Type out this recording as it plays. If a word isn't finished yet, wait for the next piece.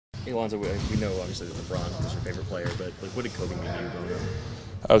Hey, Lonzo, we know obviously that LeBron is your favorite player, but like, what did Kobe mean to you growing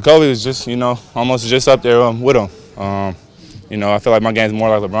up? Kobe was just, almost just up there with him. I feel like my game's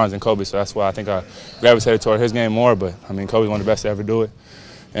more like LeBron's than Kobe, so that's why I think I gravitated toward his game more. But, I mean, Kobe's one of the best to ever do it.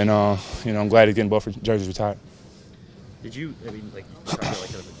 And, I'm glad he's getting both jerseys retired. Did you, I mean, like, you talked about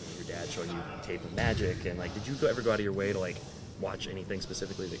like kind of your dad showing you tape of Magic, and like, did you ever go out of your way to like watch anything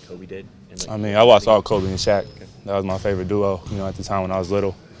specifically that Kobe did? And, like, I mean, I watched all Kobe and Shaq. Okay. That was my favorite duo, at the time when I was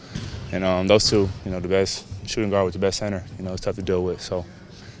little. And those two, the best shooting guard with the best center, it's tough to deal with. So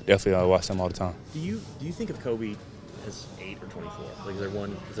definitely I watch them all the time. Do you think of Kobe as 8 or 24? Like, is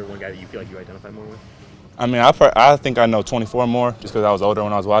there one guy that you feel like you identify more with? I mean, I think I know 24 more just because I was older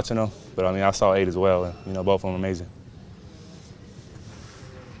when I was watching them. But I mean, I saw 8 as well, and both of them amazing.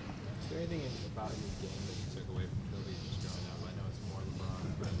 Is there anything about your game that you took away from Kobe just growing up? I know it's more LeBron,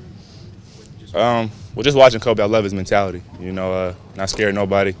 but Well, just watching Kobe, I love his mentality. Not scared of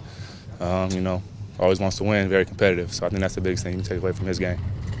nobody. Always wants to win, very competitive. So I think that's the biggest thing you can take away from his game.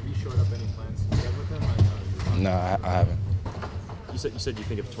 have you shored up any plans to get with him? I know No, I haven't. You said you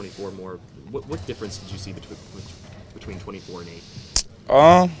think of 24 more. What difference did you see between 24 and 8?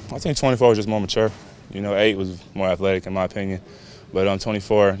 I think 24 was just more mature. 8 was more athletic in my opinion. But on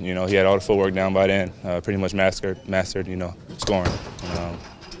 24, he had all the footwork down by then. Pretty much mastered, scoring.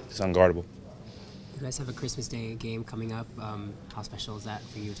 It's unguardable. You guys have a Christmas Day game coming up. How special is that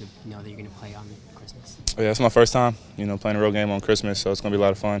for you to know that you're going to play on Christmas? Oh, yeah, it's my first time, playing a real game on Christmas, so it's going to be a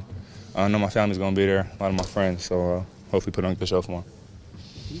lot of fun. I know my family's going to be there, a lot of my friends, so hopefully put on a good show for them.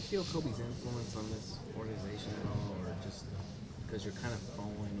 Do you feel Kobe's influence on this organization at all, or just because you're kind of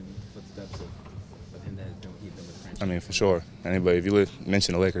following in the footsteps of him that has been with the franchise? I mean, for sure. Anybody, if you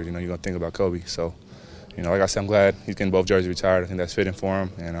mention the Lakers, you're going to think about Kobe. So, like I said, I'm glad he's getting both jerseys retired. I think that's fitting for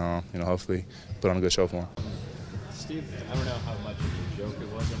him, and hopefully put on a good show for him. Steve, I don't know how much of a joke it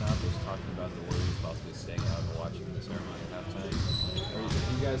was or not, but was talking about the Warriors possibly staying out and watching the ceremony at halftime. Do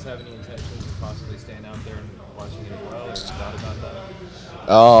you guys have any intentions of possibly staying out there and watching it as well, or have you thought about that?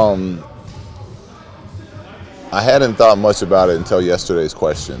 I hadn't thought much about it until yesterday's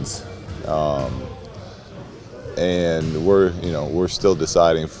questions, and we're still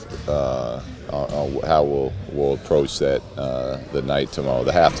deciding on how we'll approach that the night tomorrow,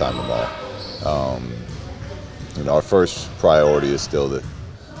 the halftime tomorrow. Our first priority is still the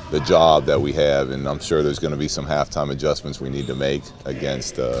job that we have, and I'm sure there's going to be some halftime adjustments we need to make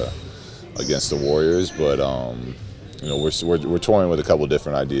against the Warriors. But we're toying with a couple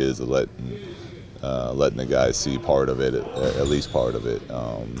different ideas of letting the guys see part of it, at least part of it.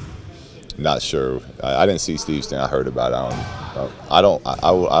 Not sure. I didn't see Steve Stan. I heard about it. I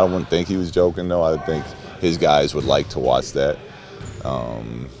wouldn't think he was joking though. I think his guys would like to watch that. What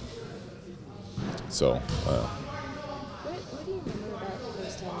do you remember about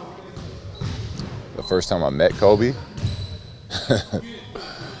the first time I met Kobe?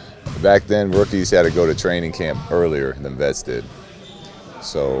 Back then, rookies had to go to training camp earlier than vets did.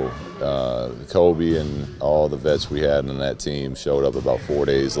 So Kobe and all the vets we had on that team showed up about 4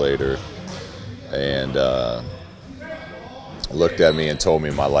 days later and looked at me and told me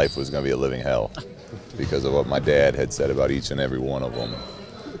my life was going to be a living hell because of what my dad had said about each and every one of them.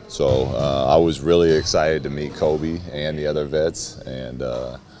 So I was really excited to meet Kobe and the other vets, and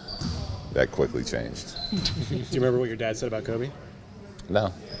that quickly changed. Do you remember what your dad said about Kobe?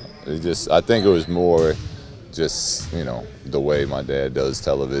 No, I think it was more just the way my dad does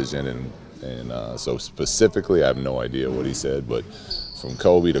television, and so specifically I have no idea what he said, but from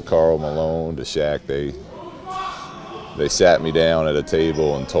Kobe to Karl Malone to Shaq, they sat me down at a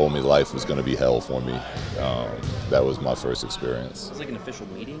table and told me life was going to be hell for me. That was my first experience. It was like an official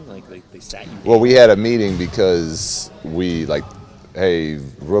meeting? Like they sat you down? Well, we had a meeting because hey,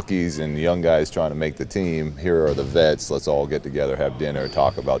 rookies and young guys trying to make the team, here are the vets, let's all get together, have dinner,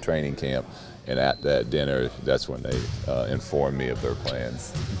 talk about training camp. And at that dinner, that's when they informed me of their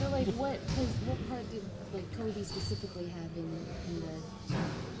plans. So, what part did Kobe specifically have in the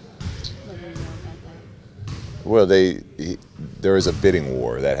letting you know about that? Well, there was a bidding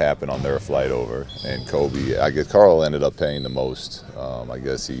war that happened on their flight over, and Kobe, I guess Karl ended up paying the most. I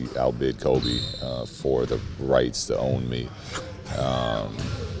guess he outbid Kobe for the rights to own me.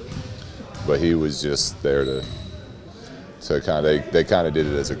 But he was just there to they kind of did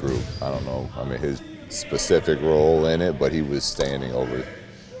it as a group. I don't know. I mean, his specific role in it, but he was standing over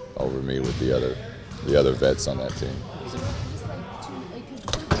me with the other vets on that team. Just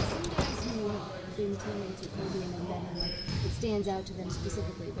because you have been teammates with Kobe and then it stands out to them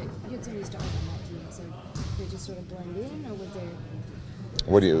specifically, but you had somebody started on that team, so they just sort of blend in, or was there?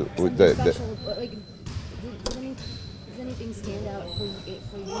 What do you? Something special, did anything stand out for you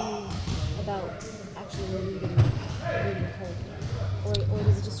about actually reading Kobe? Or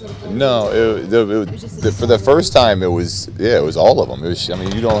does it just sort of No, for the first time it was all of them. I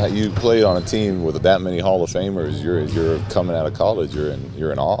mean, you played on a team with that many Hall of Famers. You're coming out of college.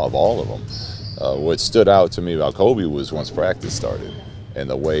 You're in awe of all of them. What stood out to me about Kobe was once practice started, and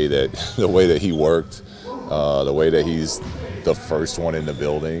the way that he worked, the way that he's the first one in the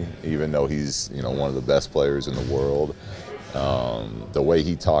building, even though he's one of the best players in the world. The way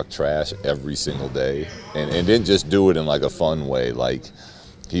he talked trash every single day, and didn't just do it in like a fun way. Like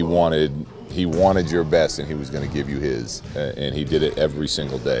he wanted your best, and he was going to give you his, and he did it every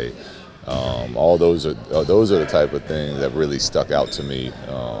single day. All those are the type of things that really stuck out to me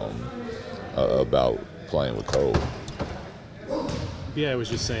about playing with Kobe. Yeah, I was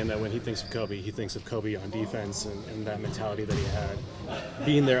just saying that when he thinks of Kobe, he thinks of Kobe on defense and that mentality that he had.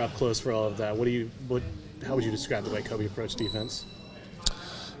 Being there up close for all of that, how would you describe the way Kobe approached defense?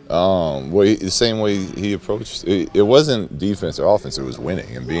 Well, the same way he approached it wasn't defense or offense; it was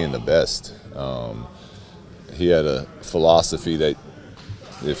winning and being the best. He had a philosophy that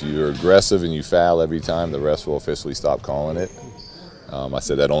if you're aggressive and you foul every time, the refs will officially stop calling it. I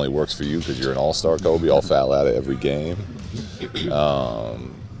said that only works for you because you're an all-star, Kobe. I'll foul out of every game.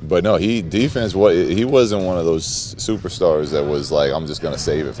 But no, he wasn't one of those superstars that was like, I'm just going to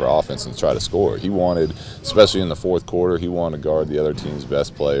save it for offense and try to score. He wanted, especially in the fourth quarter, he wanted to guard the other team's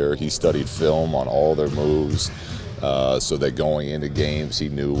best player. He studied film on all their moves so that going into games he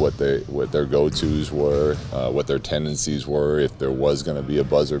knew what their go-tos were, what their tendencies were, if there was going to be a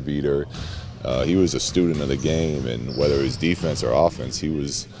buzzer beater. He was a student of the game, and whether it was defense or offense, he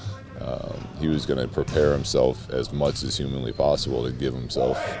was going to prepare himself as much as humanly possible to give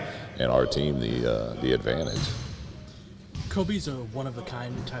himself and our team the advantage. Kobe's a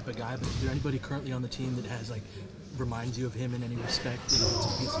one-of-a-kind type of guy, but is there anybody currently on the team that reminds you of him in any respect, bits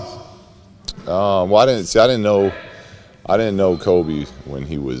and pieces? Well, I didn't know Kobe when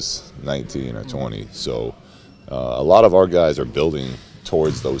he was 19 or 20, so a lot of our guys are building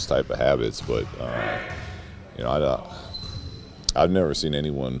towards those type of habits, but I've never seen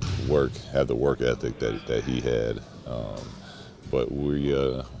anyone have the work ethic that he had. But we,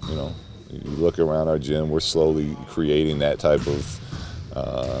 you look around our gym, we're slowly creating that type of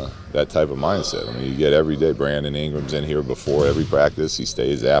mindset. I mean, you get every day. Brandon Ingram's in here before every practice. He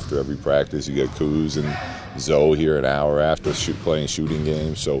stays after every practice. You get Kuz and Zoe here an hour after playing shooting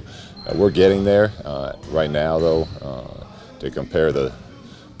games. So we're getting there. Right now, though, to compare the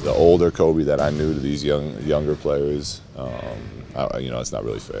older Kobe that I knew to these younger players, it's not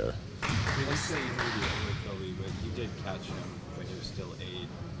really fair. Let's say you knew the older Kobe, but you did catch him when he was still 8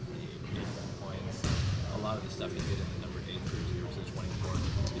 points. A lot of the stuff he did in the number 8 jersey versus 24.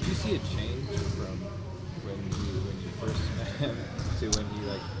 Did you see a change from when you first met him to when he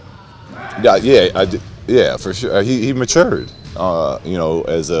I did. Yeah, for sure. He matured.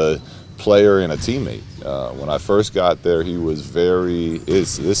 As a player and a teammate. When I first got there, he was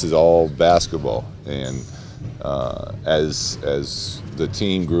this is all basketball, and as the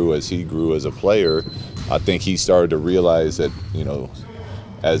team grew, as he grew as a player, I think he started to realize that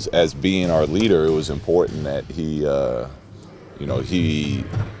as being our leader, it was important that he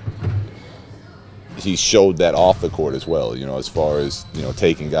showed that off the court as well. As far as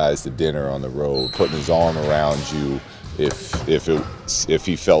taking guys to dinner on the road, putting his arm around you. If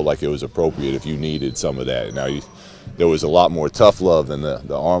he felt like it was appropriate, if you needed some of that. Now, there was a lot more tough love than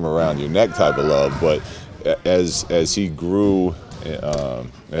the arm around your neck type of love. But as he grew,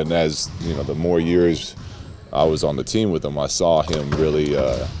 and as the more years I was on the team with him, I saw him really,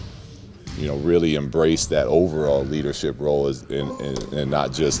 really embrace that overall leadership role and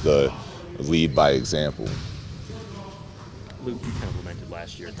not just the lead by example. Luke, you kind of lamented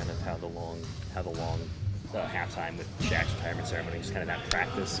last year kind of how the long halftime with Shaq's retirement ceremony, just kind of that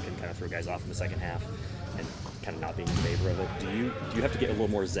practice can kind of throw guys off in the second half and kind of not being in favor of it. Do you have to get a little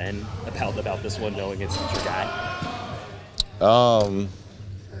more zen about this one, knowing it's your guy? I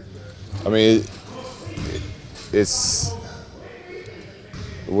mean,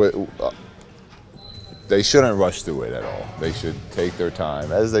 they shouldn't rush through it at all. They should take their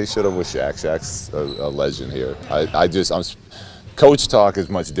time, as they should have with Shaq. Shaq's a legend here. Coach talk is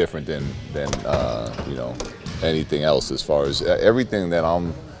much different than anything else, as far as everything that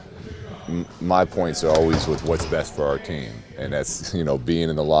my points are always with what's best for our team, and that's being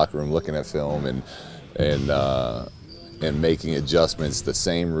in the locker room, looking at film, and making adjustments. The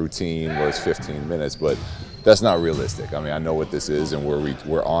same routine where it's 15 minutes, but that's not realistic. I mean, I know what this is, and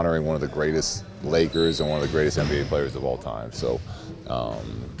we're honoring one of the greatest Lakers and one of the greatest NBA players of all time. So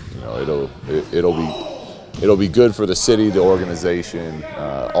it'll be it'll be good for the city, the organization,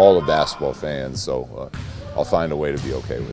 all the basketball fans. So I'll find a way to be okay with it.